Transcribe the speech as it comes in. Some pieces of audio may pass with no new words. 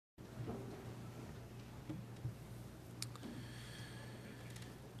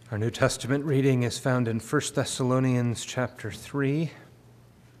Our New Testament reading is found in 1 Thessalonians chapter 3.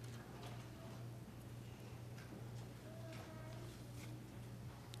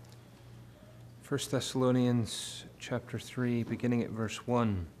 First Thessalonians chapter 3, beginning at verse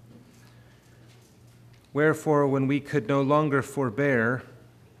 1. Wherefore, when we could no longer forbear,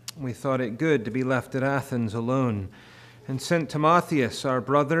 we thought it good to be left at Athens alone, and sent Timotheus, our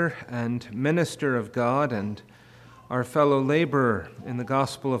brother and minister of God, and our fellow laborer in the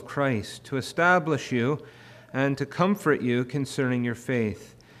gospel of Christ, to establish you and to comfort you concerning your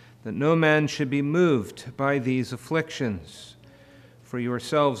faith, that no man should be moved by these afflictions. For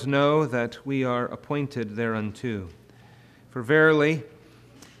yourselves know that we are appointed thereunto. For verily,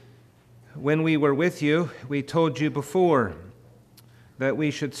 when we were with you, we told you before that we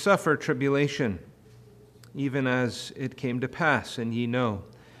should suffer tribulation, even as it came to pass, and ye know.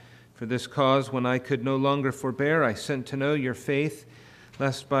 For this cause, when I could no longer forbear, I sent to know your faith,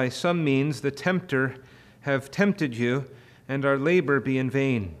 lest by some means the tempter have tempted you, and our labor be in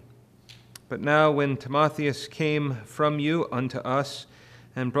vain. But now when Timotheus came from you unto us,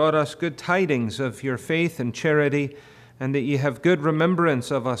 and brought us good tidings of your faith and charity, and that ye have good remembrance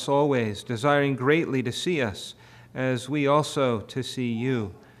of us always, desiring greatly to see us, as we also to see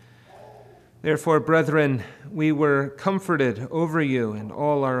you. Therefore, brethren, we were comforted over you in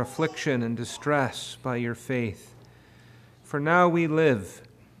all our affliction and distress by your faith. For now we live,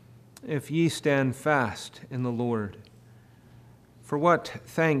 if ye stand fast in the Lord. For what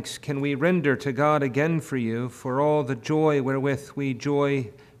thanks can we render to God again for you, for all the joy wherewith we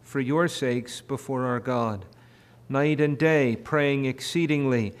joy for your sakes before our God, night and day, praying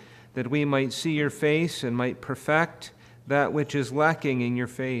exceedingly, that we might see your face and might perfect that which is lacking in your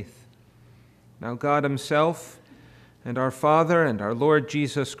faith. Now God himself and our Father and our Lord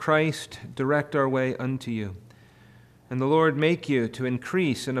Jesus Christ direct our way unto you. And the Lord make you to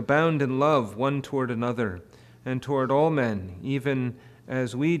increase and abound in love one toward another, and toward all men, even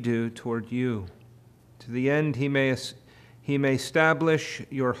as we do toward you, to the end he may establish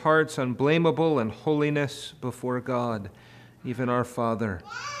your hearts unblameable in holiness before God, even our Father,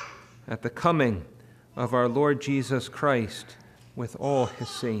 at the coming of our Lord Jesus Christ with all his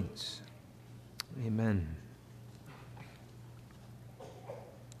saints. Amen.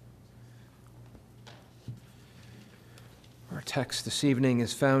 Our text this evening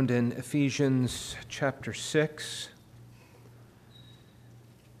is found in Ephesians chapter 6.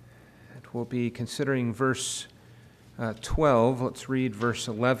 And we'll be considering verse 12. Let's read verse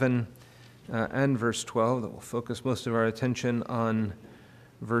 11 and verse 12. That will focus most of our attention on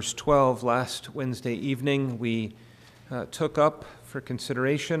verse 12. Last Wednesday evening, we took up for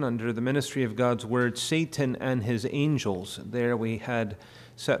consideration under the ministry of God's word, Satan and his angels. There we had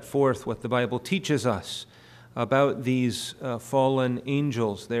set forth what the Bible teaches us about these fallen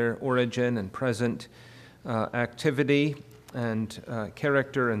angels, their origin and present activity and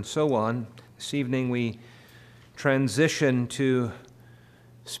character and so on. This evening we transition to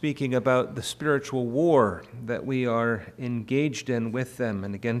speaking about the spiritual war that we are engaged in with them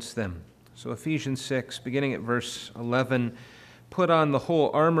and against them. So Ephesians 6, beginning at verse 11, put on the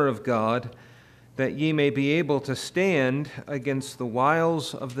whole armor of God, that ye may be able to stand against the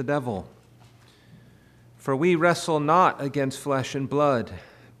wiles of the devil. For we wrestle not against flesh and blood,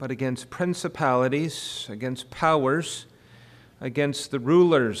 but against principalities, against powers, against the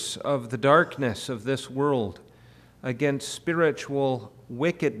rulers of the darkness of this world, against spiritual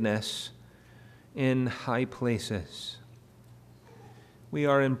wickedness in high places. We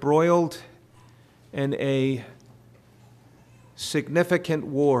are embroiled in a significant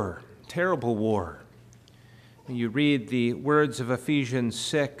war, terrible war. And you read the words of Ephesians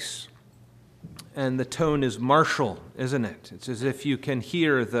 6, and the tone is martial, isn't it? It's as if you can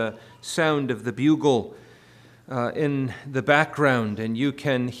hear the sound of the bugle in the background, and you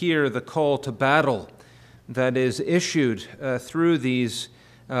can hear the call to battle that is issued through these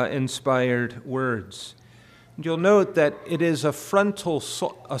inspired words. And you'll note that it is a frontal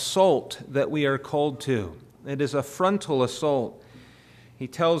assault that we are called to. It is a frontal assault. He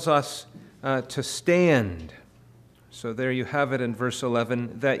tells us to stand. So there you have it in verse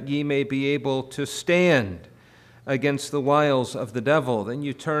 11, that ye may be able to stand against the wiles of the devil. Then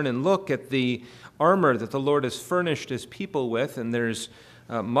you turn and look at the armor that the Lord has furnished his people with, and there's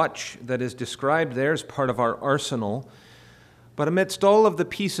much that is described there as part of our arsenal. But amidst all of the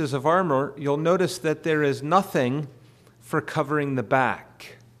pieces of armor, you'll notice that there is nothing for covering the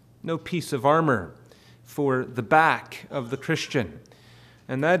back. No piece of armor for the back of the Christian.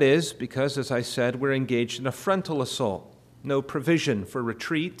 And that is because, as I said, we're engaged in a frontal assault. No provision for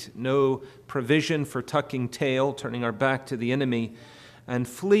retreat, no provision for tucking tail, turning our back to the enemy, and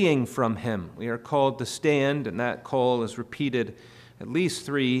fleeing from him. We are called to stand, and that call is repeated at least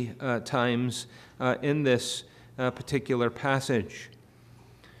 3 times in this particular passage.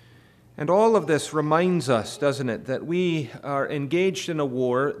 And all of this reminds us, doesn't it, that we are engaged in a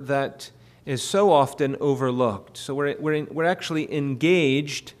war that is so often overlooked. So we're actually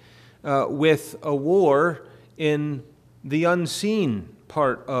engaged with a war in the unseen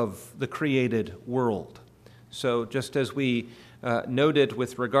part of the created world. So just as we noted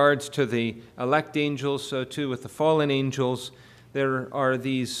with regards to the elect angels, so too with the fallen angels, there are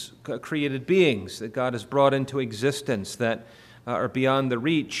these created beings that God has brought into existence that are beyond the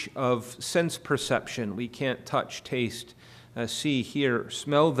reach of sense perception. We can't touch, taste, see, hear,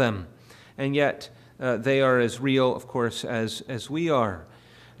 smell them. And yet they are as real, of course, as we are.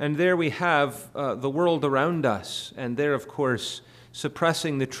 And there we have the world around us, and they're, of course,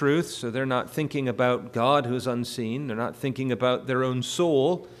 suppressing the truth, so they're not thinking about God who is unseen. They're not thinking about their own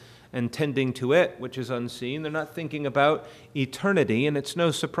soul and tending to it, which is unseen. They're not thinking about eternity, and it's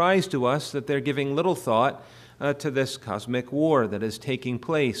no surprise to us that they're giving little thought to this cosmic war that is taking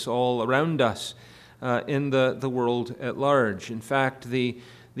place all around us in the world at large. In fact, the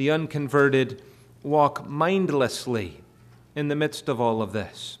unconverted walk mindlessly in the midst of all of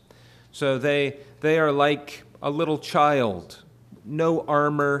this. So they are like a little child, no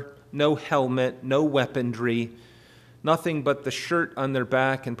armor, no helmet, no weaponry, nothing but the shirt on their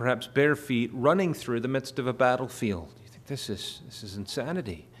back and perhaps bare feet running through the midst of a battlefield. You think this is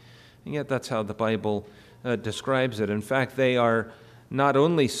insanity. And yet that's how the Bible describes it. In fact, they are not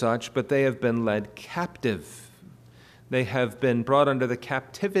only such, but they have been led captive. They have been brought under the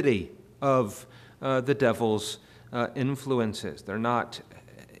captivity of the devil's influences. They're not,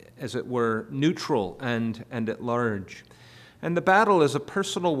 as it were, neutral and at large. And the battle is a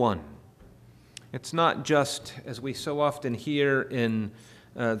personal one. It's not just, as we so often hear in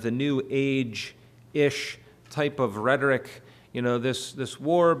the New Age-ish type of rhetoric, this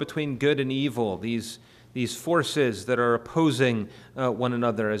war between good and evil, these forces that are opposing one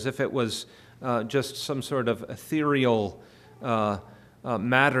another, as if it was just some sort of ethereal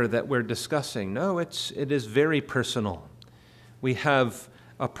matter that we're discussing. No, it is very personal. We have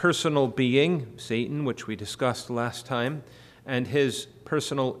a personal being, Satan, which we discussed last time, and his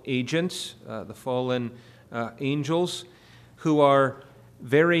personal agents, the fallen angels, who are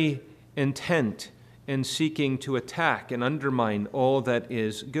very intent in seeking to attack and undermine all that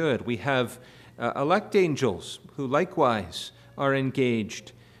is good. We have elect angels who likewise are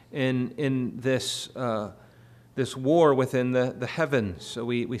engaged in this war within the heavens. So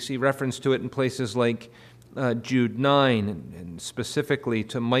we see reference to it in places like Jude 9, and specifically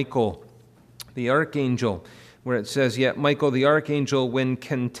to Michael, the archangel, where it says, "Yet Michael the archangel, when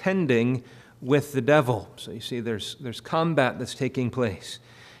contending with the devil." So you see there's combat that's taking place.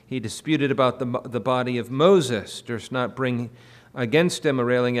 He disputed about the body of Moses, durst not bring against him a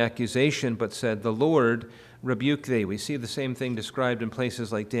railing accusation, but said, "The Lord rebuke thee." We see the same thing described in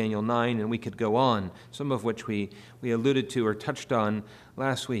places like Daniel 9, and we could go on, some of which we alluded to or touched on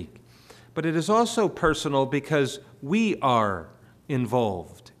last week. But it is also personal because we are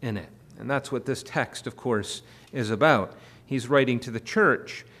involved in it. And that's what this text, of course, is about. He's writing to the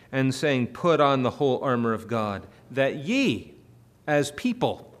church and saying, "Put on the whole armor of God, that ye, as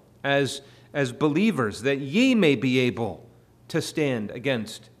people, as believers, that ye may be able to stand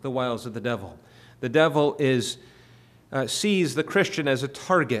against the wiles of the devil." The devil sees the Christian as a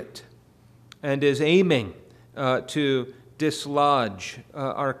target and is aiming to dislodge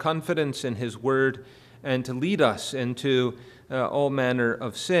our confidence in his word and to lead us into all manner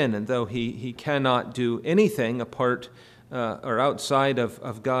of sin. And though he cannot do anything apart or outside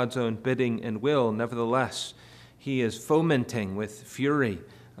of God's own bidding and will, nevertheless, he is fomenting with fury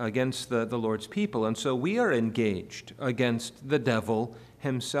against the Lord's people. And so we are engaged against the devil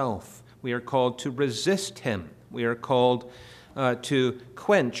himself. We are called to resist him. We are called to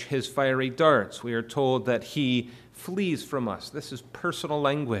quench his fiery darts. We are told that he flees from us. This is personal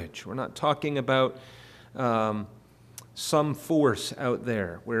language. We're not talking about some force out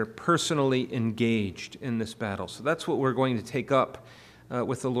there. We're personally engaged in this battle. So that's what we're going to take up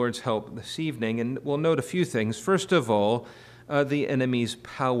with the Lord's help this evening. And we'll note a few things. First of all, the enemy's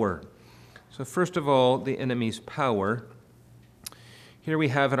power. So first of all, the enemy's power. Here we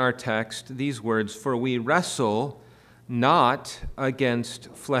have in our text these words, "For we wrestle not against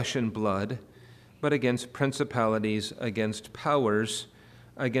flesh and blood, but against principalities, against powers,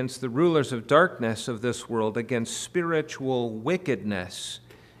 against the rulers of darkness of this world, against spiritual wickedness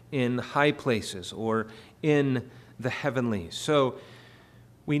in high places," or in the heavenlies. So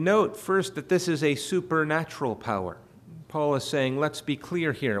we note first that this is a supernatural power. Paul is saying, let's be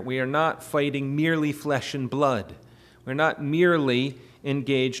clear here. We are not fighting merely flesh and blood. We're not merely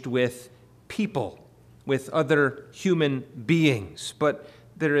engaged with people, with other human beings, but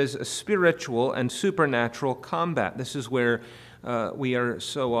there is a spiritual and supernatural combat. This is where we are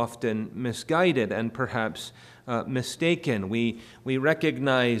so often misguided and perhaps mistaken. We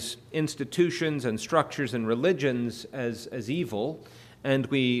recognize institutions and structures and religions as evil, and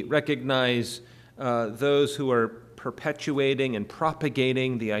we recognize those who are perpetuating and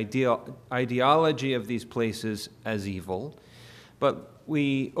propagating the ideology of these places as evil. But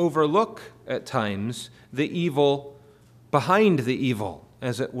we overlook at times the evil behind the evil,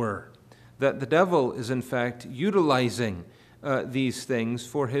 as it were, that the devil is in fact utilizing these things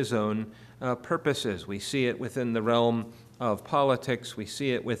for his own purposes. We see it within the realm of politics. We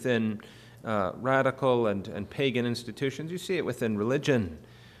see it within radical and pagan institutions. You see it within religion.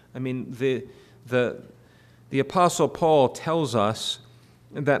 I mean, the Apostle Paul tells us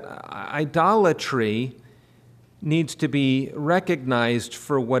that idolatry needs to be recognized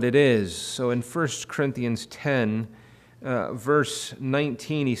for what it is. So in 1 Corinthians 10, verse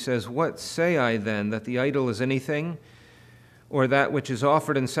 19, he says, "What say I then, that the idol is anything, or that which is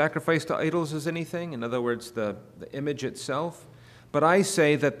offered in sacrifice to idols is anything?" In other words, the image itself. "But I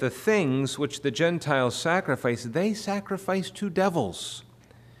say that the things which the Gentiles sacrifice, they sacrifice to devils,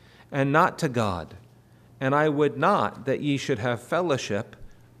 and not to God. And I would not that ye should have fellowship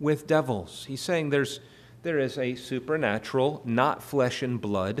with devils." He's saying there is a supernatural, not flesh and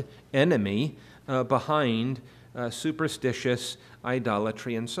blood, enemy behind superstitious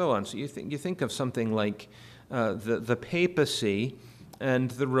idolatry and so on. So you think of something like the papacy and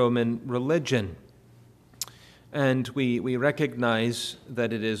the Roman religion. And we recognize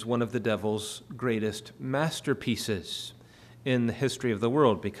that it is one of the devil's greatest masterpieces in the history of the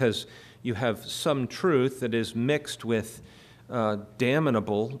world, because you have some truth that is mixed with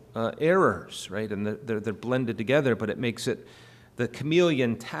damnable errors, right? And they're blended together, but it makes it, the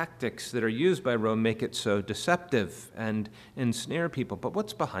chameleon tactics that are used by Rome make it so deceptive and ensnare people. But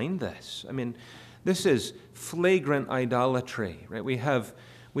what's behind this? I mean, this is flagrant idolatry, right? We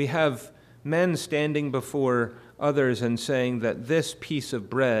have men standing before others and saying that this piece of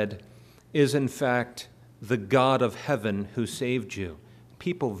bread is in fact the God of heaven who saved you.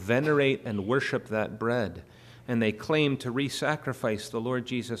 People venerate and worship that bread, and they claim to re-sacrifice the Lord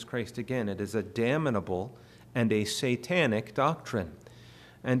Jesus Christ again. It is a damnable and a satanic doctrine,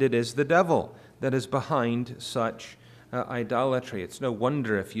 and it is the devil that is behind such idolatry. It's no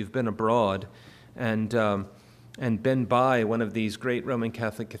wonder if you've been abroad and been by one of these great Roman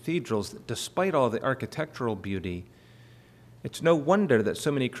Catholic cathedrals, that despite all the architectural beauty, it's no wonder that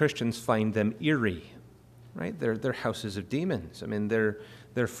so many Christians find them eerie, right? They're houses of demons. I mean,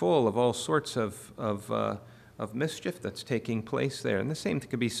 they're full of all sorts of mischief that's taking place there. And the same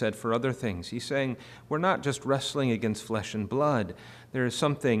could be said for other things. He's saying we're not just wrestling against flesh and blood. There is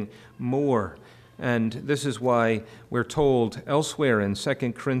something more. And this is why we're told elsewhere in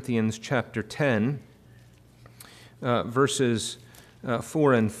 2 Corinthians chapter 10, verses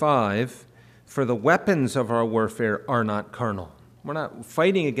 4 and 5, "For the weapons of our warfare are not carnal." We're not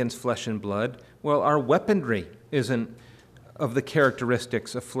fighting against flesh and blood. Well, our weaponry isn't of the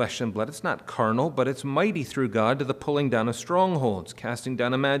characteristics of flesh and blood. It's not carnal, but it's mighty through God to the pulling down of strongholds, casting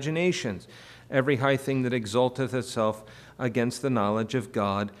down imaginations, every high thing that exalteth itself against the knowledge of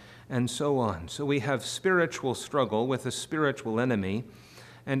God, and so on. So we have spiritual struggle with a spiritual enemy,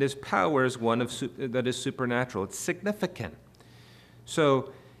 and his power is one that is supernatural. It's significant.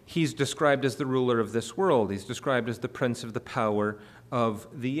 So he's described as the ruler of this world. He's described as the prince of the power of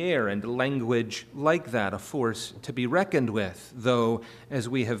the air, and language like that, a force to be reckoned with, though, as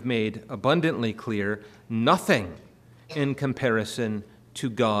we have made abundantly clear, nothing in comparison to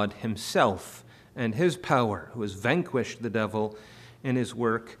God himself and his power, who has vanquished the devil in his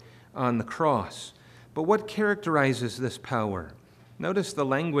work on the cross. But what characterizes this power? Notice the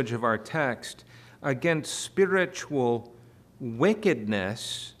language of our text: against spiritual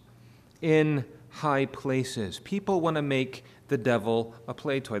wickedness in high places. People want to make the devil a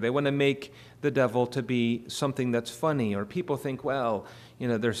play toy. They want to make the devil to be something that's funny, or people think, well,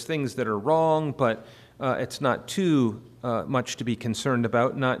 there's things that are wrong, but it's not too much to be concerned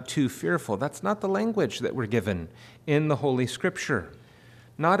about, not too fearful. That's not the language that we're given in the Holy Scripture.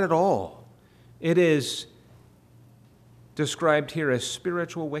 Not at all. It is described here as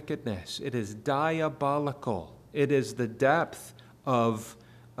spiritual wickedness. It is diabolical. It is the depth of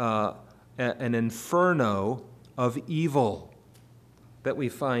an inferno of evil that we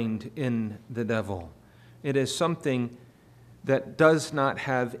find in the devil. It is something that does not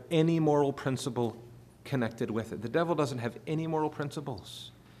have any moral principle connected with it. The devil doesn't have any moral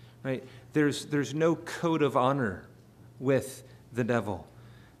principles, right? There's no code of honor with the devil.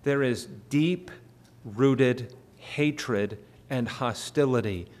 There is deep-rooted hatred and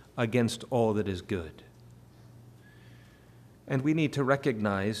hostility against all that is good. And we need to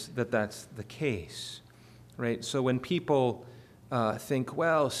recognize that that's the case, right? So when people think,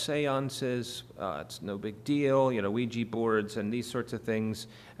 well, seances, it's no big deal, Ouija boards and these sorts of things,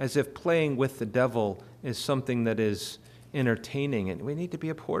 as if playing with the devil is something that is entertaining. And we need to be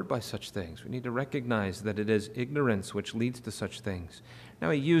abhorred by such things. We need to recognize that it is ignorance which leads to such things.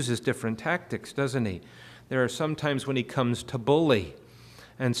 Now, he uses different tactics, doesn't he? There are some times when he comes to bully,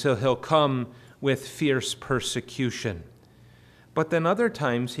 and so he'll come with fierce persecution. But then other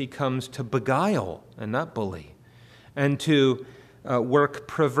times he comes to beguile and not bully, and to work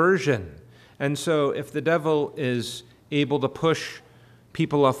perversion. And so if the devil is able to push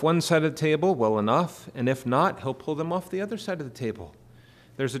people off one side of the table, well enough, and if not, he'll pull them off the other side of the table.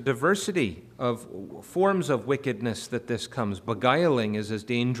 There's a diversity of forms of wickedness that this comes. Beguiling is as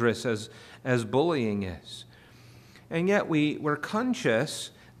dangerous as bullying is. And yet we're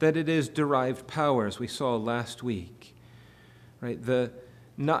conscious that it is derived power, as we saw last week. Right?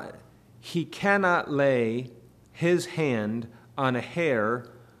 He cannot lay his hand on a hair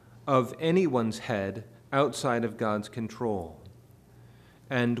of anyone's head outside of God's control.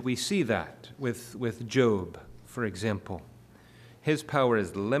 And we see that with Job, for example. His power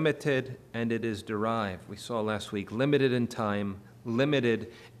is limited and it is derived. We saw last week, limited in time,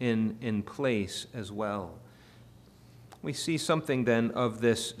 limited in place as well. We see something then of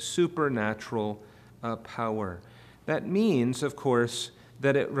this supernatural power. That means, of course,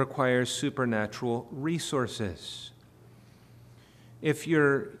 that it requires supernatural resources. If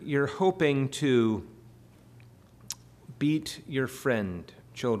you're hoping to beat your friend,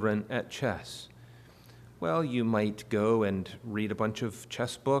 children, at chess, well, you might go and read a bunch of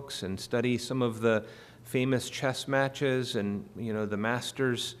chess books and study some of the famous chess matches and, the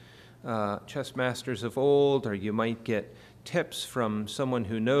masters, chess masters of old, or you might get tips from someone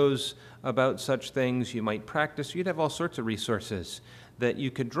who knows about such things. You might practice. You'd have all sorts of resources that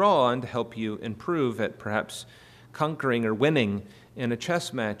you could draw on to help you improve at perhaps conquering or winning in a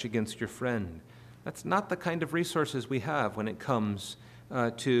chess match against your friend. That's not the kind of resources we have when it comes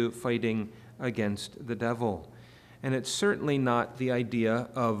to fighting against the devil. And it's certainly not the idea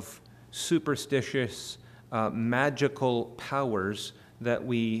of superstitious, magical powers that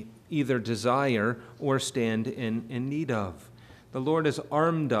we either desire or stand in need of. The Lord has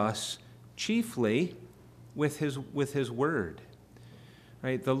armed us chiefly with his word.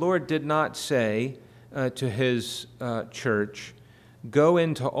 Right? The Lord did not say to his church, go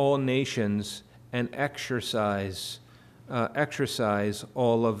into all nations and exorcise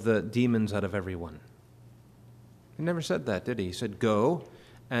all of the demons out of everyone. He never said that, did he? He said, go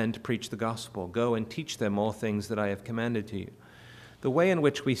and preach the gospel. Go and teach them all things that I have commanded to you. The way in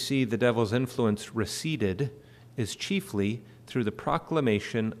which we see the devil's influence receded is chiefly through the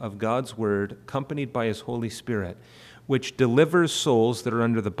proclamation of God's word, accompanied by his Holy Spirit, which delivers souls that are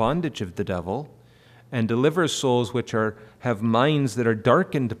under the bondage of the devil, and delivers souls which have minds that are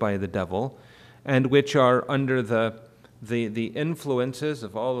darkened by the devil, and which are under the influences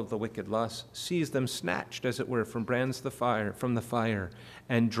of all of the wicked lusts, sees them snatched, as it were, from the fire,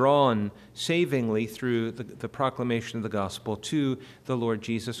 and drawn savingly through the proclamation of the gospel to the Lord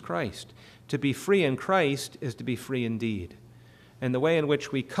Jesus Christ. To be free in Christ is to be free indeed. And the way in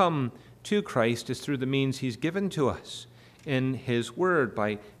which we come to Christ is through the means he's given to us in his word,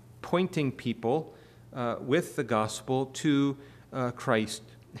 by pointing people with the gospel to Christ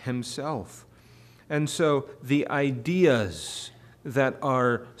himself. And so the ideas that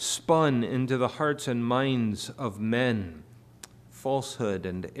are spun into the hearts and minds of men, falsehood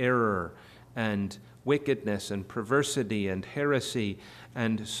and error and wickedness and perversity and heresy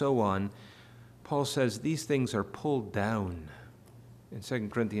and so on, Paul says these things are pulled down. In 2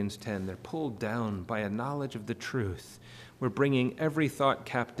 Corinthians 10, they're pulled down by a knowledge of the truth. We're bringing every thought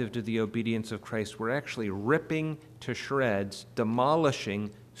captive to the obedience of Christ. We're actually ripping to shreds,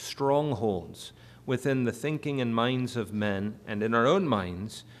 demolishing strongholds within the thinking and minds of men and in our own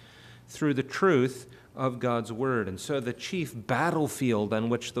minds through the truth of God's word. And so the chief battlefield on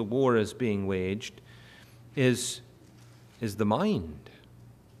which the war is being waged is the mind,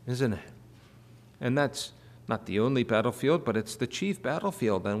 isn't it? And that's not the only battlefield, but it's the chief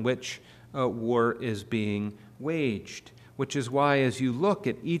battlefield on which war is being waged, which is why as you look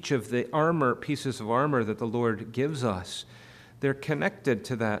at each of the pieces of armor that the Lord gives us, they're connected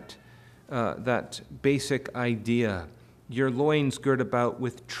to that basic idea your loins girt about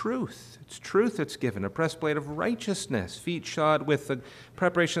with truth. It's truth that's given, a breastplate of righteousness, feet shod with the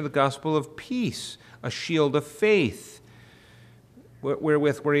preparation of the gospel of peace, a shield of faith,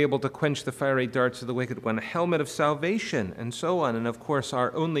 wherewith we're able to quench the fiery darts of the wicked one, a helmet of salvation, and so on. And of course,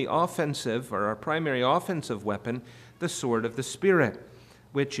 our only offensive, or our primary offensive weapon, the sword of the Spirit,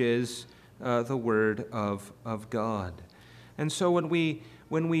 which is the word of God. And so when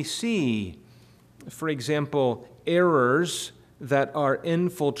we see, for example, errors that are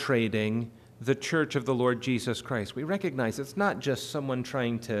infiltrating the church of the Lord Jesus Christ, we recognize it's not just someone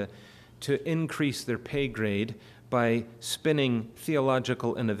trying to increase their pay grade by spinning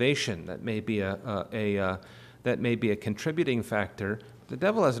theological innovation. That may be a contributing factor. The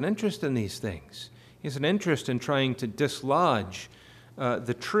devil has an interest in these things. He has an interest in trying to dislodge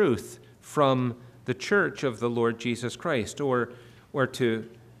the truth from the church of the Lord Jesus Christ, or to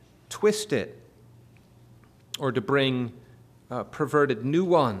twist it, or to bring perverted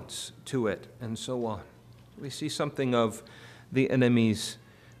nuance to it, and so on. We see something of the enemy's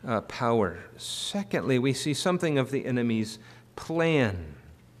power. Secondly, we see something of the enemy's plan.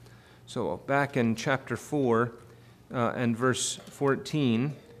 So back in chapter 4 and verse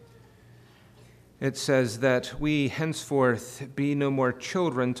 14, it says that we henceforth be no more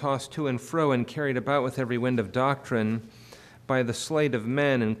children, tossed to and fro and carried about with every wind of doctrine, by the sleight of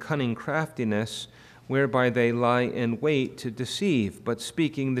men and cunning craftiness, whereby they lie in wait to deceive, but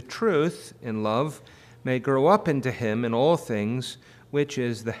speaking the truth in love, may grow up into him in all things, which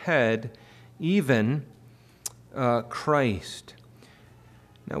is the head, even Christ.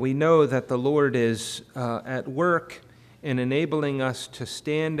 Now we know that the Lord is at work in enabling us to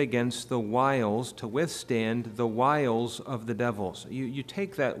stand against the wiles, to withstand the wiles of the devil. So you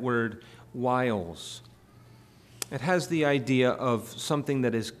take that word wiles. It has the idea of something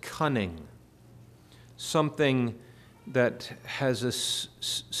that is cunning, something that has a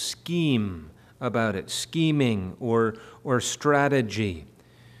scheme about it, scheming or strategy.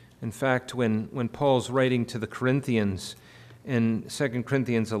 In fact, when Paul's writing to the Corinthians in 2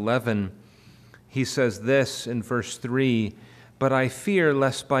 Corinthians 11, he says this in verse 3, "But I fear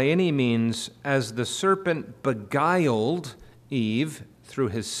lest by any means, as the serpent beguiled Eve through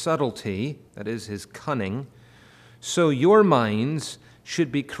his subtlety," that is, his cunning, "so your minds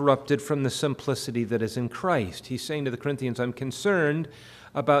should be corrupted from the simplicity that is in Christ." He's saying to the Corinthians, I'm concerned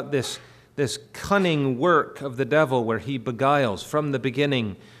about this cunning work of the devil where he beguiles from the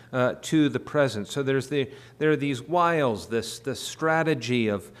beginning to the present. So there are these wiles, this strategy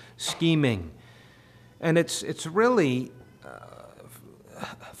of scheming. And it's really,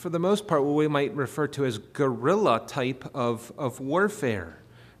 for the most part, what we might refer to as guerrilla type of warfare,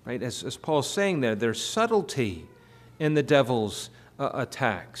 right? As Paul's saying there's subtlety in the devil's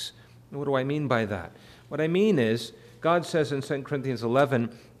attacks. What do I mean by that? What I mean is, God says in 2 Corinthians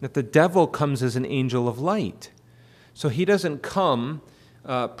 11 that the devil comes as an angel of light. So he doesn't come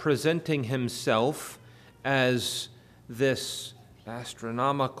presenting himself as this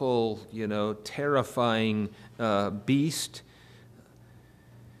astronomical, terrifying beast,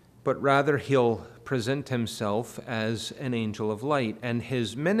 but rather he'll present himself as an angel of light. And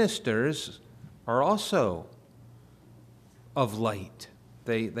his ministers are also of light.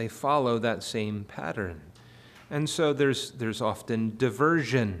 They follow that same pattern. And so there's often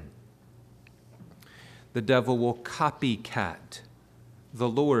diversion. The devil will copycat the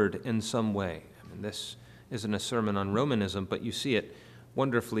Lord in some way. I mean, this isn't a sermon on Romanism, but you see it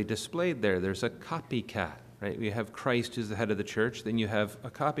wonderfully displayed there. There's a copycat, right? You have Christ who's the head of the church, then you have a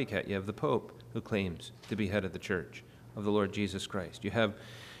copycat. You have the Pope who claims to be head of the church of the Lord Jesus Christ. You have,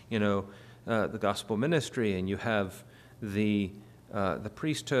 the gospel ministry, and you have the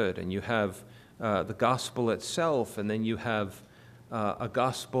priesthood, and you have the gospel itself, and then you have a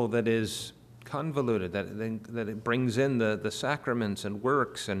gospel that is convoluted, that it brings in the sacraments and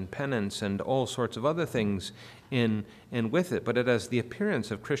works and penance and all sorts of other things in with it, but it has the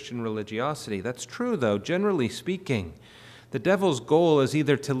appearance of Christian religiosity. That's true, though, generally speaking. The devil's goal is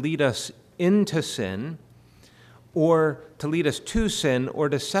either to lead us into sin, or to lead us to sin, or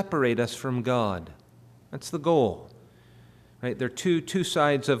to separate us from God. That's the goal, right? They're two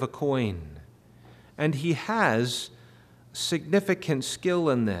sides of a coin. And he has significant skill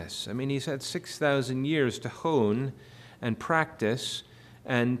in this. I mean, he's had 6,000 years to hone and practice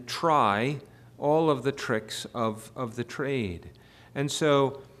and try all of the tricks of the trade. And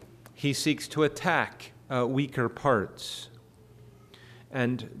so he seeks to attack weaker parts.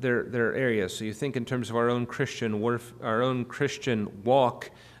 And there are areas. So you think in terms of our own Christian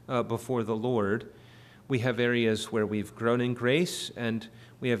walk before the Lord. We have areas where we've grown in grace, and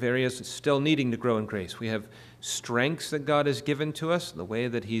we have areas still needing to grow in grace. We have strengths that God has given to us, the way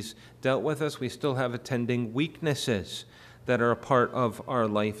that he's dealt with us, we still have attending weaknesses that are a part of our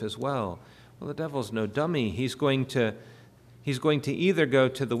life as well. Well, the devil's no dummy. He's going to either go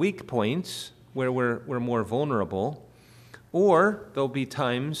to the weak points where we're more vulnerable, or there'll be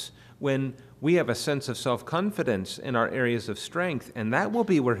times when we have a sense of self-confidence in our areas of strength, and that will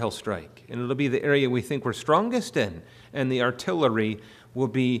be where he'll strike. And it'll be the area we think we're strongest in, and the artillery will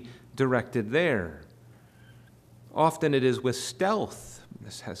be directed there. Often it is with stealth.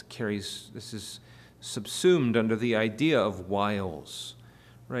 This is subsumed under the idea of wiles,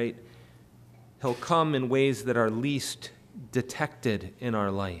 right? He'll come in ways that are least detected in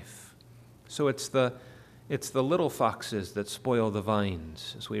our life. So it's the little foxes that spoil the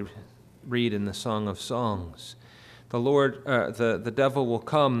vines, as we read in the Song of Songs. The devil will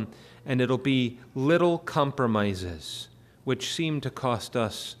come, and it'll be little compromises which seem to cost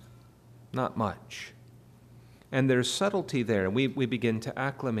us not much. And there's subtlety there. We begin to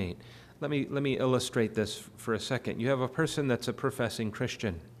acclimate. Let me illustrate this for a second. You have a person that's a professing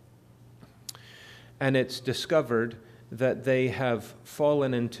Christian, and it's discovered that they have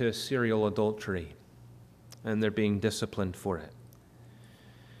fallen into serial adultery, and they're being disciplined for it.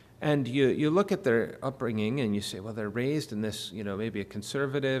 And you look at their upbringing and you say, well, they're raised in this, maybe a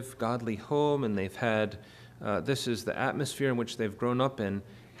conservative, godly home, and they've had, this is the atmosphere in which they've grown up in.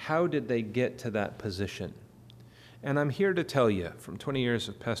 How did they get to that position? And I'm here to tell you, from 20 years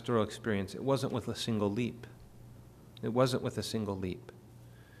of pastoral experience, it wasn't with a single leap. It wasn't with a single leap.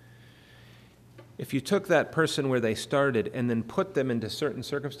 If you took that person where they started and then put them into certain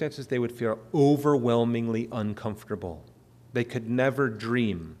circumstances, they would feel overwhelmingly uncomfortable. They could never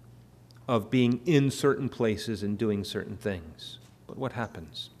dream of being in certain places and doing certain things. But what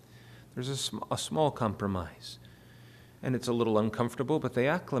happens? There's a small compromise. And it's a little uncomfortable, but they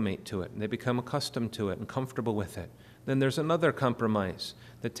acclimate to it, and they become accustomed to it and comfortable with it. Then there's another compromise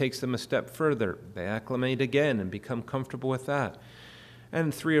that takes them a step further. They acclimate again and become comfortable with that.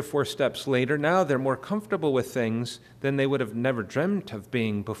 And 3 or 4 steps later, now they're more comfortable with things than they would have never dreamt of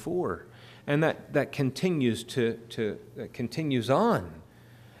being before. And that continues continues on.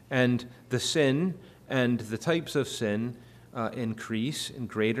 And the sin and the types of sin increase in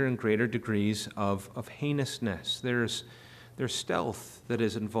greater and greater degrees of heinousness. There's stealth that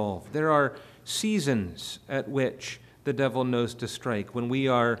is involved. There are seasons at which the devil knows to strike, when we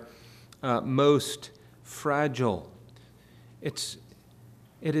are most fragile. It's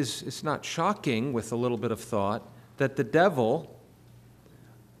not shocking, with a little bit of thought, that the devil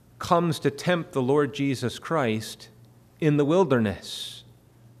comes to tempt the Lord Jesus Christ in the wilderness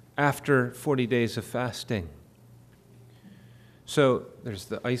after 40 days of fasting. So there's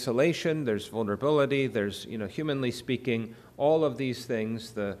the isolation, there's vulnerability, there's, humanly speaking, all of these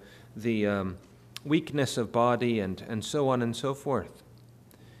things, the weakness of body and so on and so forth.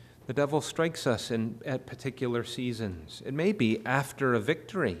 The devil strikes us at particular seasons. It may be after a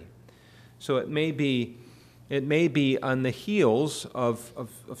victory. So it may be on the heels of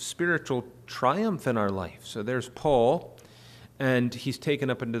spiritual triumph in our life. So there's Paul, and he's taken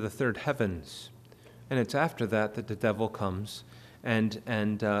up into the third heavens. And it's after that the devil comes and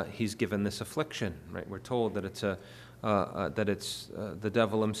he's given this affliction, right? We're told that it's the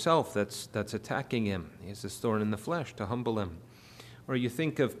devil himself that's attacking him. He has this thorn in the flesh to humble him. Or you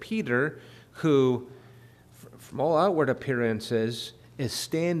think of Peter, who, from all outward appearances, is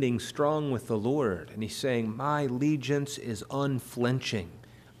standing strong with the Lord. And he's saying, my allegiance is unflinching.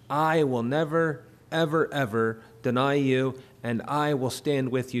 I will never, ever, ever deny you, and I will stand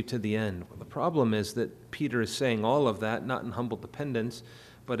with you to the end. Well, the problem is that Peter is saying all of that, not in humble dependence,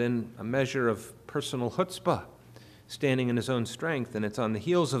 but in a measure of personal chutzpah, standing in his own strength. And it's on the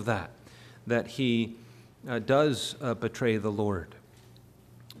heels of that he does betray the Lord.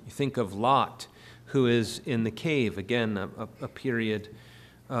 You think of Lot, who is in the cave, again, a period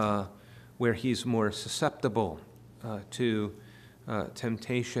where he's more susceptible to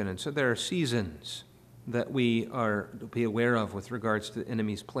temptation. And so there are seasons that we are to be aware of with regards to the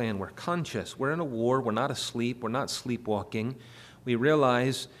enemy's plan. We're conscious. We're in a war. We're not asleep. We're not sleepwalking. We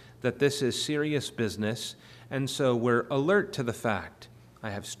realize that this is serious business, and so we're alert to the fact. I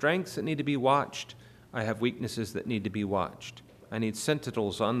have strengths that need to be watched. I have weaknesses that need to be watched. I need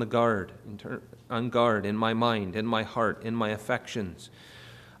sentinels on guard in my mind, in my heart, in my affections.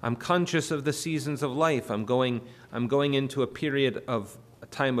 I'm conscious of the seasons of life. I'm going into a period of a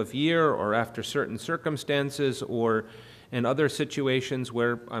time of year, or after certain circumstances, or in other situations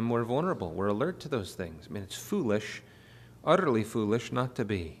where I'm more vulnerable. We're alert to those things. I mean, it's foolish, utterly foolish not to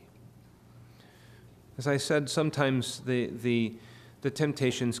be. As I said, sometimes the the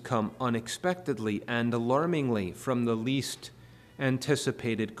temptations come unexpectedly and alarmingly from the least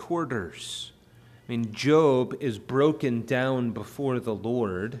anticipated quarters. I mean, Job is broken down before the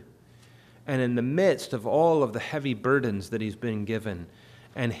Lord, and in the midst of all of the heavy burdens that he's been given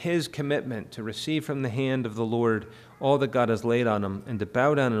and his commitment to receive from the hand of the Lord all that God has laid on him and to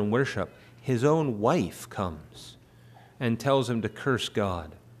bow down and worship, his own wife comes and tells him to curse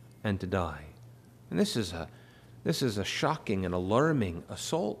God and to die. And this is a shocking and alarming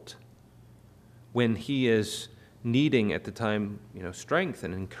assault when he is needing at the time, strength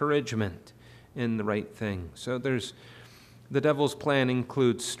and encouragement in the right thing. So the devil's plan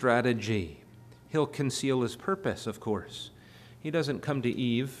includes strategy. He'll conceal his purpose, of course. He doesn't come to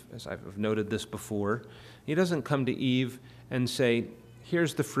Eve, as I've noted this before, he doesn't come to Eve and say,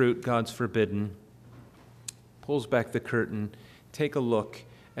 here's the fruit God's forbidden, pulls back the curtain, take a look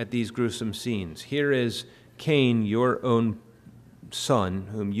at these gruesome scenes. Here is Cain, your own son,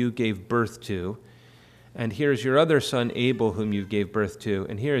 whom you gave birth to, and here's your other son, Abel, whom you gave birth to,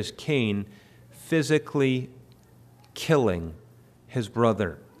 and here is Cain physically killing his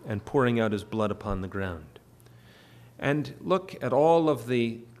brother and pouring out his blood upon the ground. And look at all of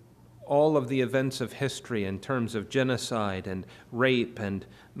the events of history in terms of genocide and rape and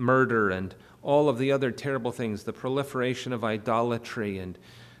murder and all of the other terrible things, the proliferation of idolatry and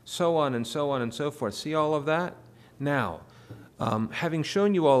so on and so on and so forth. See all of that? Now, having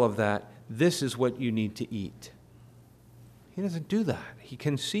shown you all of that, this is what you need to eat. He doesn't do that. He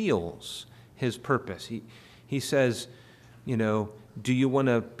conceals his purpose. He says, do you want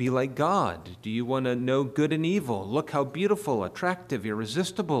to be like God? Do you want to know good and evil? Look how beautiful, attractive,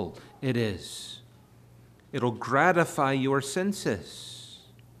 irresistible it is. It'll gratify your senses.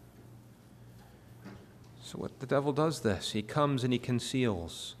 So what the devil does this. He comes and he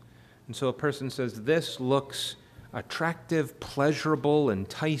conceals. And so a person says, this looks attractive, pleasurable,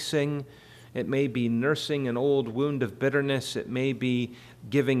 enticing. It may be nursing an old wound of bitterness. It may be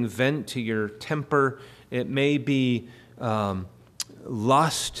giving vent to your temper. It may be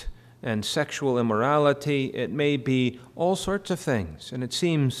lust and sexual immorality. It may be all sorts of things. And it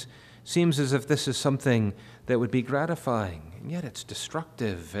seems as if this is something that would be gratifying. And yet it's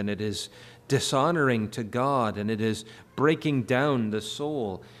destructive, and it is dishonoring to God, and it is breaking down the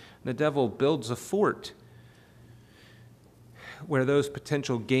soul. The devil builds a fort where those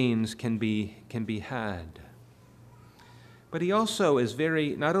potential gains can be had. But he also is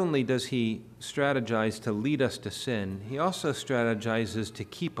not only does he strategize to lead us to sin, he also strategizes to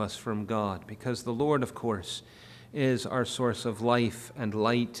keep us from God, because the Lord, of course, is our source of life and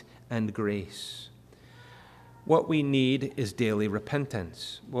light and grace. What we need is daily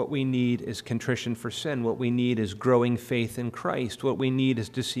repentance. What we need is contrition for sin. What we need is growing faith in Christ. What we need is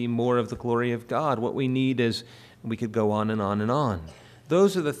to see more of the glory of God. What we need is, we could go on and on and on.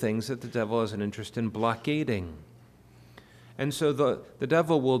 Those are the things that the devil has an interest in blockading. And so the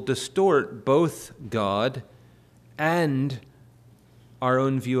devil will distort both God and our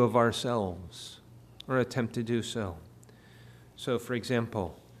own view of ourselves, or attempt to do so. So, for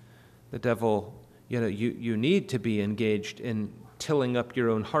example, the devil, you need to be engaged in tilling up your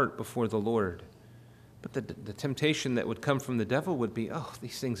own heart before the Lord. But the temptation that would come from the devil would be,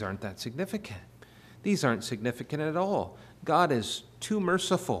 these things aren't that significant. These aren't significant at all. God is too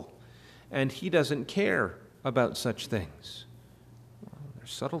merciful, and he doesn't care about such things. Well,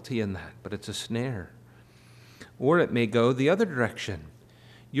 there's subtlety in that, but it's a snare. Or it may go the other direction.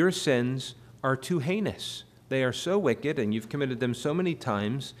 Your sins are too heinous. They are so wicked, and you've committed them so many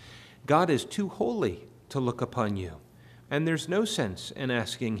times. God is too holy to look upon you. And there's no sense in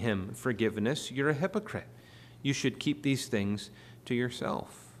asking him forgiveness. You're a hypocrite. You should keep these things to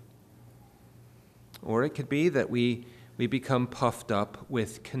yourself. Or it could be that we become puffed up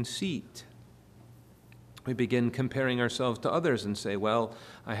with conceit. We begin comparing ourselves to others and say, well,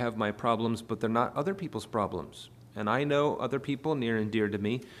 I have my problems, but they're not other people's problems. And I know other people near and dear to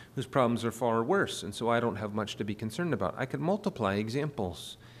me whose problems are far worse, and so I don't have much to be concerned about. I could multiply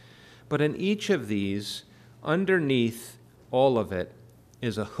examples. But in each of these, underneath all of it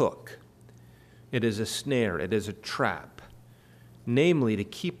is a hook. It is a snare. It is a trap, namely to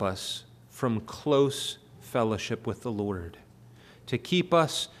keep us from close fellowship with the Lord, to keep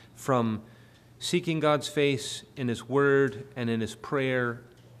us from seeking God's face in his word and in his prayer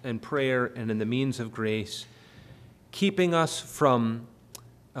and in the means of grace, keeping us from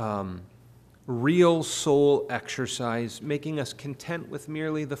real soul exercise, making us content with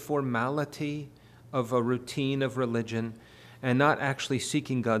merely the formality of a routine of religion, and not actually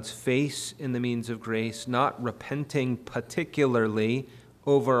seeking God's face in the means of grace, not repenting particularly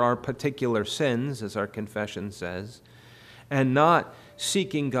over our particular sins, as our confession says, and not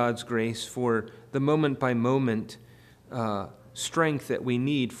seeking God's grace for the moment-by-moment strength that we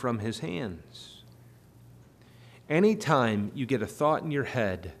need from his hands. Anytime you get a thought in your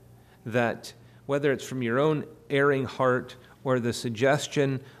head that, whether it's from your own erring heart or the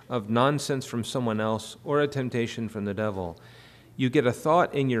suggestion of nonsense from someone else or a temptation from the devil, you get a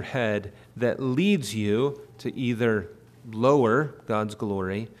thought in your head that leads you to either lower God's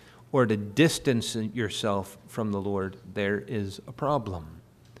glory or to distance yourself from the Lord, there is a problem,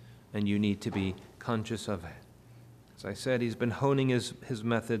 and you need to be conscious of it. As I said, he's been honing his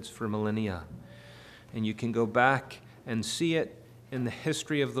methods for millennia, and you can go back and see it in the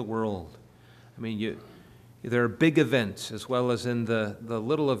history of the world. I mean, there are big events as well as in the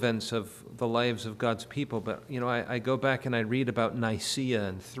little events of the lives of God's people, but I go back and I read about Nicaea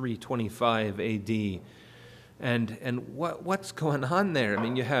in 325 A.D., and what's going on there? I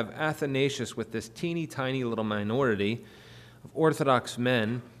mean, you have Athanasius with this teeny tiny little minority of Orthodox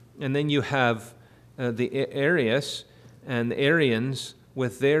men, and then you have the Arius and the Arians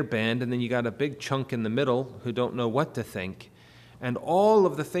with their band, and then you got a big chunk in the middle who don't know what to think. And all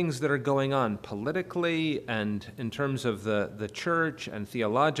of the things that are going on politically and in terms of the church and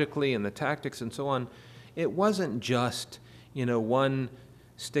theologically and the tactics and so on, it wasn't just, one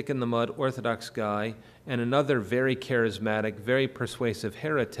stick-in-the-mud Orthodox guy and another very charismatic, very persuasive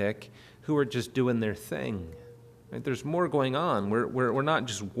heretic who are just doing their thing. Right? There's more going on. We're not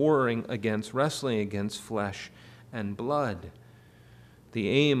just wrestling against flesh and blood. The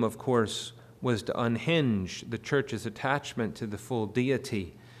aim, of course, was to unhinge the church's attachment to the full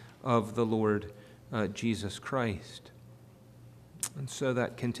deity of the Lord Jesus Christ. And so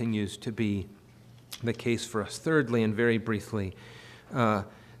that continues to be the case for us. Thirdly, and very briefly,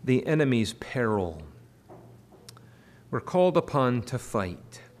 the enemy's peril. We're called upon to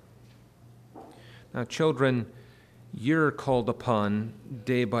fight. Now, children, you're called upon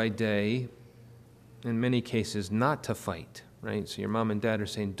day by day, in many cases, not to fight, right? So your mom and dad are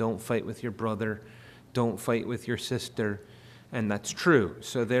saying, don't fight with your brother, don't fight with your sister, and that's true.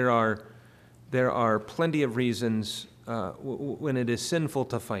 So there are plenty of reasons when it is sinful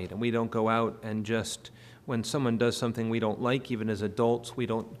to fight, and we don't go out and just, when someone does something we don't like, even as adults, we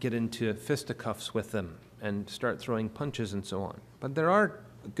don't get into fisticuffs with them and start throwing punches and so on. But there are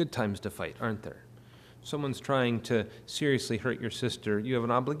good times to fight, aren't there? If someone's trying to seriously hurt your sister, you have an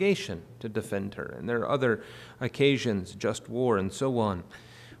obligation to defend her. And there are other occasions, just war and so on,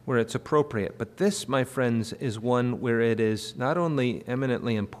 where it's appropriate. But this, my friends, is one where it is not only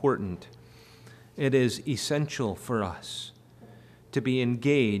eminently important, it is essential for us to be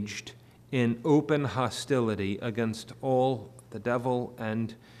engaged in open hostility against all the devil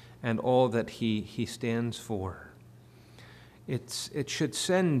and all that he stands for. It should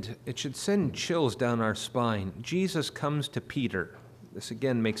send chills down our spine. Jesus comes to Peter. This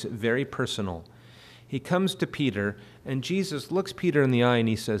again makes it very personal. He comes to Peter, and Jesus looks Peter in the eye and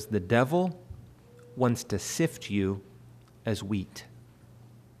he says, "The devil wants to sift you as wheat."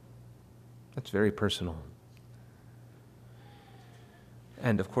 That's very personal.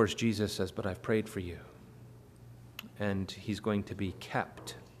 And of course, Jesus says, "But I've prayed for you." And he's going to be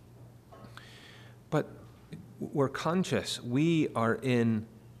kept. But we're conscious we are in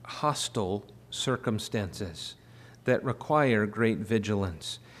hostile circumstances that require great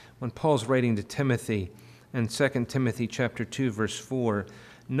vigilance. When Paul's writing to Timothy in 2 Timothy chapter 2, verse 4,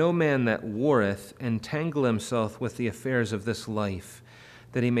 "No man that warreth entangle himself with the affairs of this life,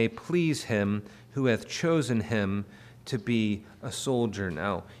 that he may please him who hath chosen him to be a soldier."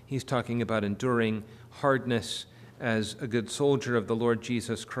 Now, he's talking about enduring hardness as a good soldier of the Lord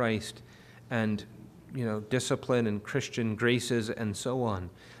Jesus Christ, and discipline and Christian graces and so on.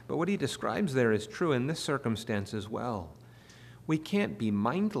 But what he describes there is true in this circumstance as well. We can't be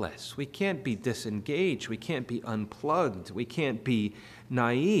mindless. We can't be disengaged. We can't be unplugged. We can't be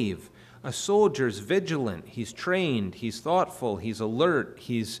naive. A soldier's vigilant. He's trained. He's thoughtful. He's alert.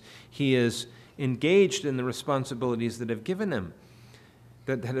 He is engaged in the responsibilities that have given him,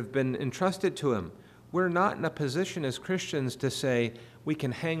 that have been entrusted to him. We're not in a position as Christians to say we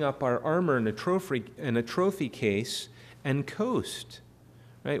can hang up our armor in a trophy case and coast.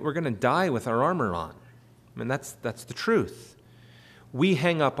 Right? We're going to die with our armor on. I mean, that's the truth. We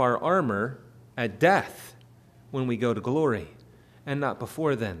hang up our armor at death when we go to glory, and not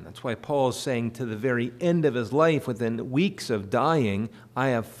before then. That's why Paul's saying to the very end of his life, within weeks of dying, "I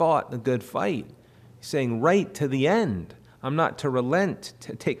have fought a good fight." He's saying right to the end. I'm not to relent,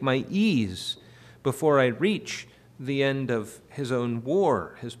 to take my ease before I reach the end of his own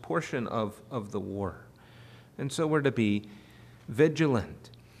war, his portion of the war. And so we're to be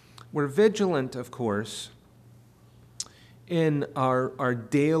vigilant. We're vigilant, of course, in our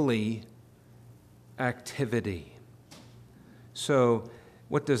daily activity. So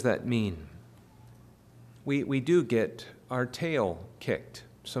what does that mean? We do get our tail kicked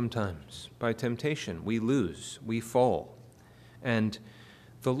sometimes by temptation. We lose, we fall. And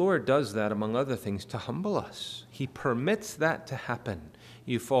the Lord does that, among other things, to humble us. He permits that to happen.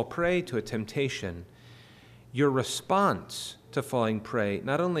 You fall prey to a temptation. Your response to falling prey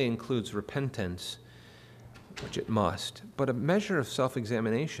not only includes repentance, which it must, but a measure of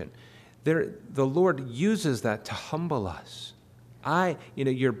self-examination. The Lord uses that to humble us.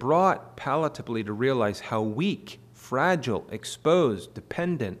 You're brought palatably to realize how weak, fragile, exposed,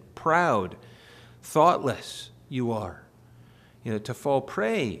 dependent, proud, thoughtless you are. To fall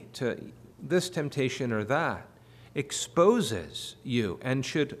prey to this temptation or that exposes you and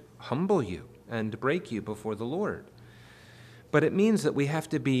should humble you and break you before the Lord. But it means that we have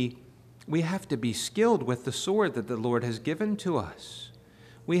to be skilled with the sword that the Lord has given to us.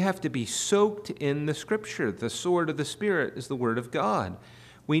 We have to be soaked in the Scripture. The sword of the Spirit is the Word of God.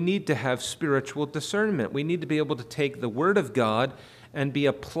 We need to have spiritual discernment. We need to be able to take the Word of God and be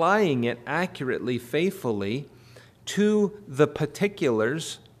applying it accurately, faithfully, to the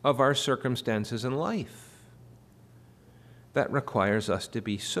particulars of our circumstances in life. That requires us to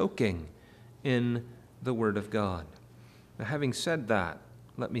be soaking in the Word of God. Now, having said that,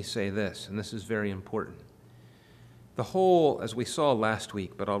 let me say this, and this is very important. The whole, as we saw last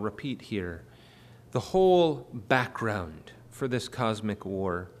week, but I'll repeat here, the whole background for this cosmic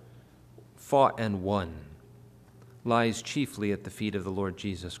war, fought and won, lies chiefly at the feet of the Lord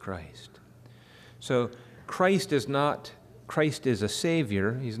Jesus Christ. So Christ is a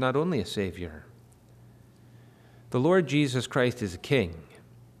Savior. He's not only a Savior. The Lord Jesus Christ is a King,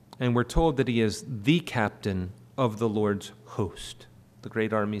 and we're told that he is the captain of the Lord's host, the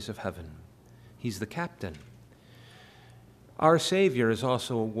great armies of heaven. He's the captain. Our Savior is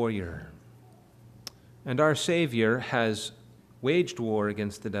also a warrior, and our Savior has waged war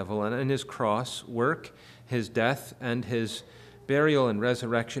against the devil, and in his cross work, his death, and his burial and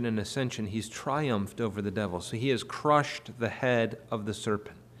resurrection and ascension, he's triumphed over the devil. So he has crushed the head of the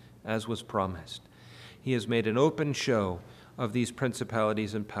serpent, as was promised. He has made an open show of these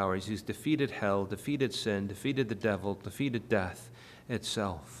principalities and powers. He's defeated hell, defeated sin, defeated the devil, defeated death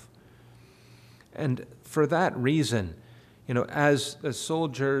itself. And for that reason, as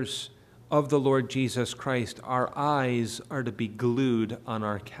soldiers of the Lord Jesus Christ, our eyes are to be glued on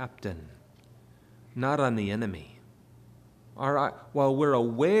our captain, not on the enemy. While we're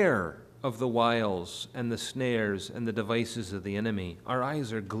aware of the wiles and the snares and the devices of the enemy, our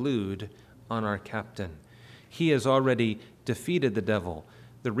eyes are glued on our captain. He has already defeated the devil.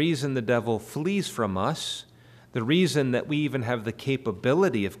 The reason the devil flees from us, the reason that we even have the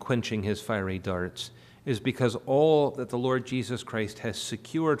capability of quenching his fiery darts, is because all that the Lord Jesus Christ has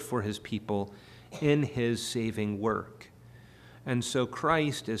secured for his people in his saving work. And so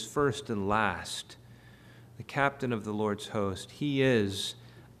Christ is first and last, the captain of the Lord's host. He is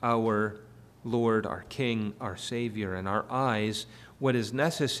our Lord, our King, our Savior, and our eyes. What is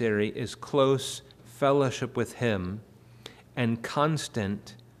necessary is close fellowship with him and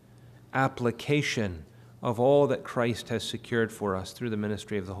constant application of all that Christ has secured for us through the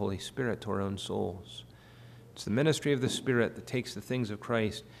ministry of the Holy Spirit to our own souls. It's the ministry of the Spirit that takes the things of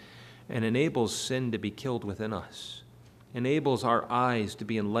Christ and enables sin to be killed within us, enables our eyes to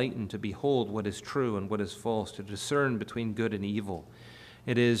be enlightened, to behold what is true and what is false, to discern between good and evil.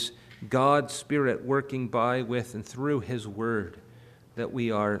 It is God's Spirit working by, with, and through his word that we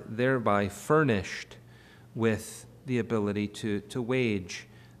are thereby furnished with the ability to wage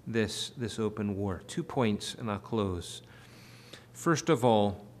this open war. 2 points, and I'll close. First of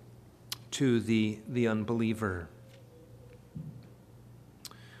all, to the unbeliever.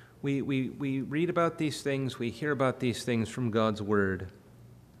 We read about these things, we hear about these things from God's word,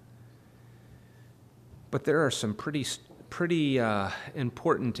 but there are some pretty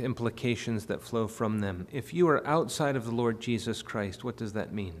important implications that flow from them. If you are outside of the Lord Jesus Christ, what does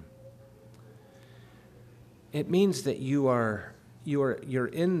that mean? It means that you're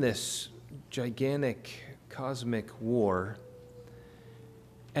in this gigantic cosmic war,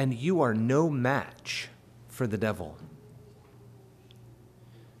 and you are no match for the devil.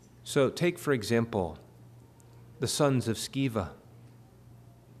 So take, for example, the sons of Sceva.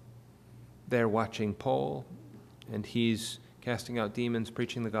 They're watching Paul, and he's casting out demons,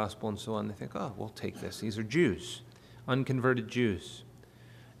 preaching the gospel, and so on. They think, we'll take this. These are Jews, unconverted Jews.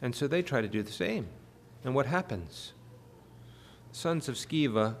 And so they try to do the same. And what happens? The sons of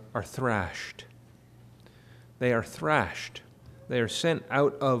Sceva are thrashed. They are thrashed. They are sent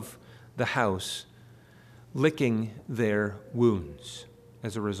out of the house licking their wounds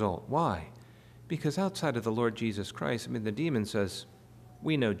as a result. Why? Because outside of the Lord Jesus Christ, the demon says,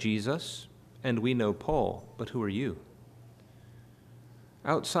 we know Jesus and we know Paul, but who are you?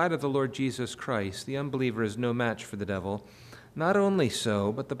 Outside of the Lord Jesus Christ, the unbeliever is no match for the devil. Not only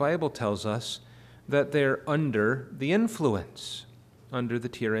so, but the Bible tells us that they're under the influence, under the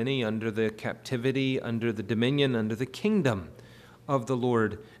tyranny, under the captivity, under the dominion, under the kingdom of the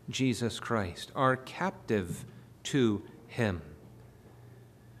Lord Jesus Christ, are captive to him.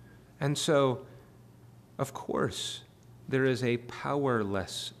 And so, of course, there is a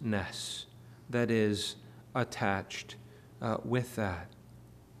powerlessness that is attached with that.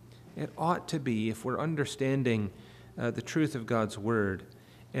 It ought to be, if we're understanding the truth of God's word,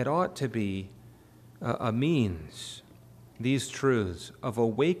 it ought to be a means, these truths, of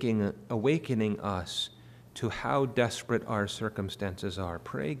awakening us to how desperate our circumstances are.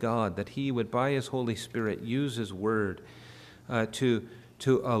 Pray God that he would, by his Holy Spirit, use his word to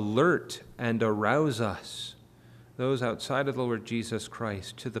alert and arouse us, those outside of the Lord Jesus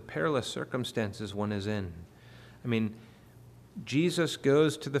Christ, to the perilous circumstances one is in. Jesus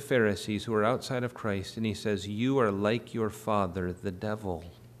goes to the Pharisees who are outside of Christ, and he says, you are like your father, the devil.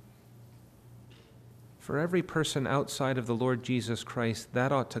 For every person outside of the Lord Jesus Christ,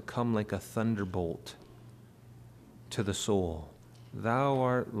 that ought to come like a thunderbolt to the soul. Thou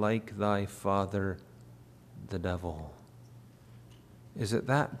art like thy father, the devil. Is it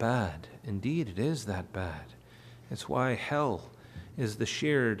that bad? Indeed, it is that bad. It's why hell is the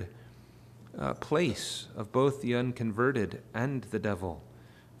shared place of both the unconverted and the devil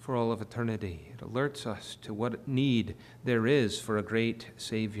for all of eternity. It alerts us to what need there is for a great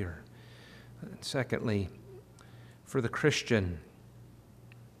Savior. And secondly, for the Christian,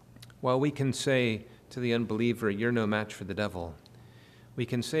 while we can say to the unbeliever, you're no match for the devil, we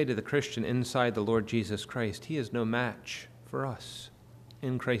can say to the Christian inside the Lord Jesus Christ, he is no match for us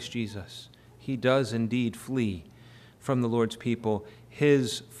in Christ Jesus. He does indeed flee from the Lord's people.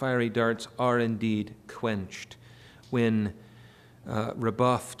 His fiery darts are indeed quenched when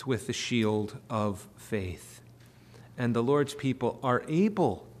rebuffed with the shield of faith. And the Lord's people are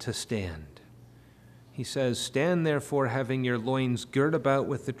able to stand. He says, stand therefore having your loins girt about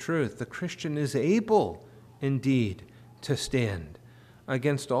with the truth. The Christian is able indeed to stand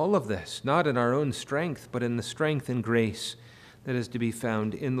against all of this, not in our own strength, but in the strength and grace that is to be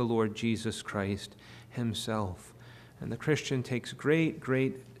found in the Lord Jesus Christ himself. And the Christian takes great,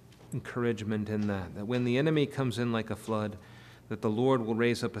 great encouragement in that when the enemy comes in like a flood, that the Lord will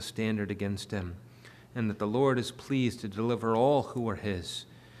raise up a standard against him, and that the Lord is pleased to deliver all who are his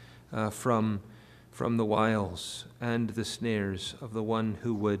from the wiles and the snares of the one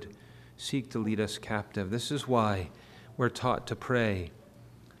who would seek to lead us captive. This is why we're taught to pray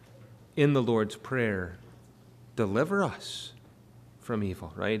in the Lord's Prayer, deliver us from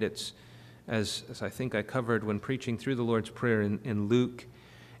evil, right? It's, as I think I covered when preaching through the Lord's Prayer in Luke,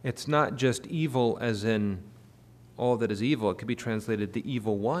 it's not just evil as in all that is evil. It could be translated the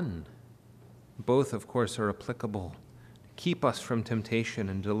evil one. Both, of course, are applicable. Keep us from temptation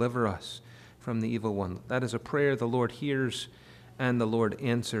and deliver us from the evil one. That is a prayer the Lord hears and the Lord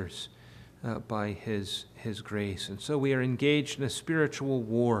answers by his grace. And so we are engaged in a spiritual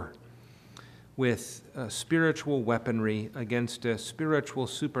war with spiritual weaponry against a spiritual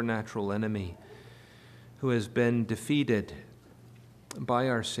supernatural enemy who has been defeated by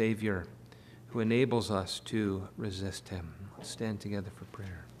our Savior, who enables us to resist him. Let's stand together for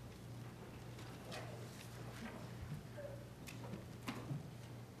prayer.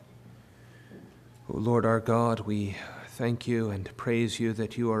 O Lord our God, we thank you and praise you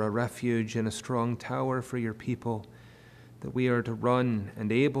that you are a refuge and a strong tower for your people, that we are to run and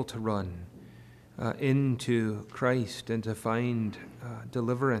able to run into Christ and to find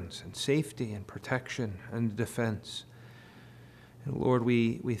deliverance and safety and protection and defense. And Lord,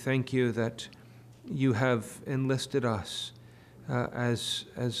 we thank you that you have enlisted us as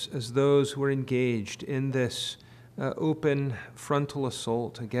those who are engaged in this open frontal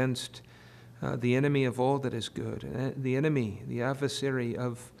assault against the enemy of all that is good, the enemy, the adversary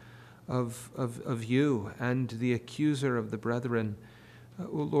of you and the accuser of the brethren.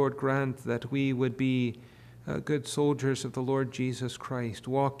 O Lord, grant that we would be good soldiers of the Lord Jesus Christ,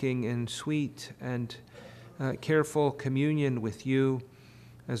 walking in sweet and careful communion with you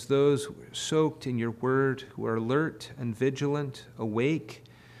as those soaked in your word, who are alert and vigilant, awake,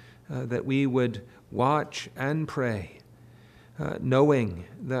 that we would watch and pray, knowing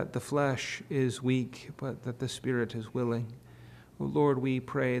that the flesh is weak, but that the Spirit is willing. O Lord, we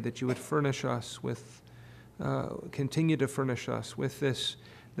pray that you would furnish us with, continue to furnish us with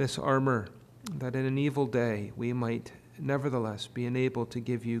this armor that in an evil day we might nevertheless be enabled to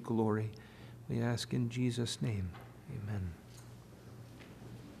give you glory. We ask in Jesus' name. Amen.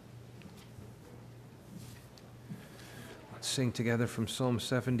 Let's sing together from Psalm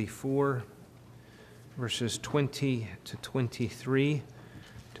 74, verses 20 to 23,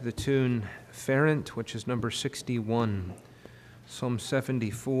 to the tune Ferent, which is number 61. Psalm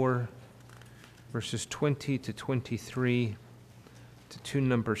 74, verses 20 to 23, to tune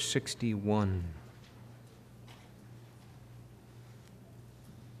number 61.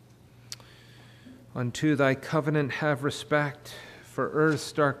 Unto thy covenant have respect, for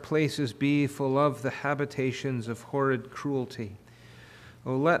earth's dark places be full of the habitations of horrid cruelty.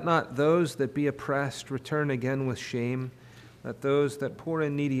 O let not those that be oppressed return again with shame. Let those that poor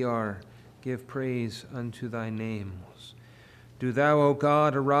and needy are give praise unto thy names. Do thou, O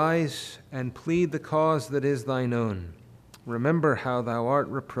God, arise and plead the cause that is thine own. Remember how thou art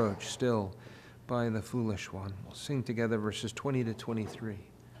reproached still by the foolish one. We'll sing together verses 20 to 23.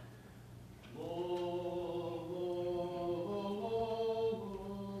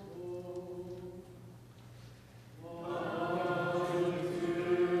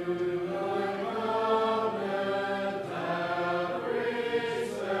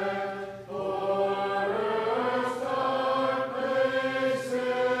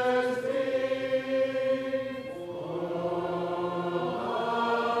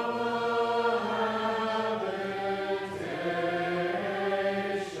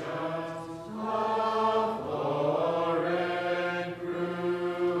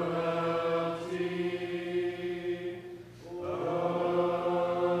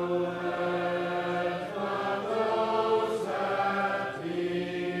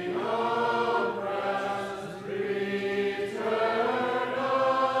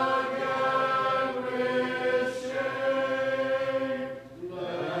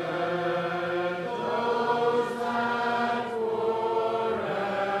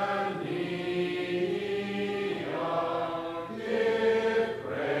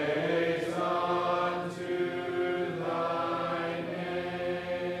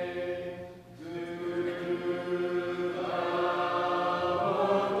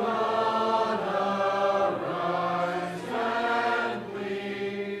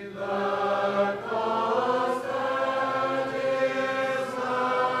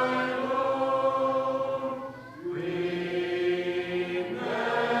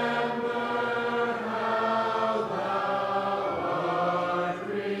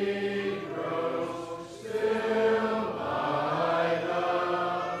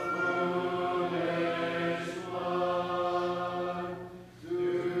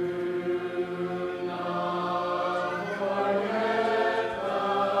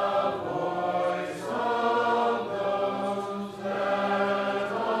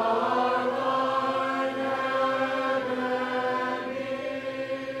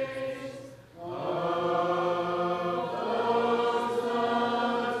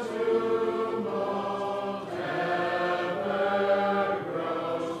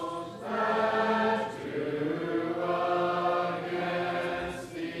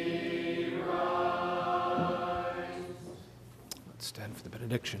 Stand for the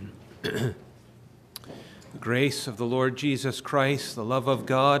benediction. The grace of the Lord Jesus Christ, the love of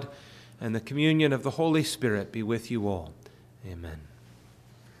God, and the communion of the Holy Spirit be with you all. Amen.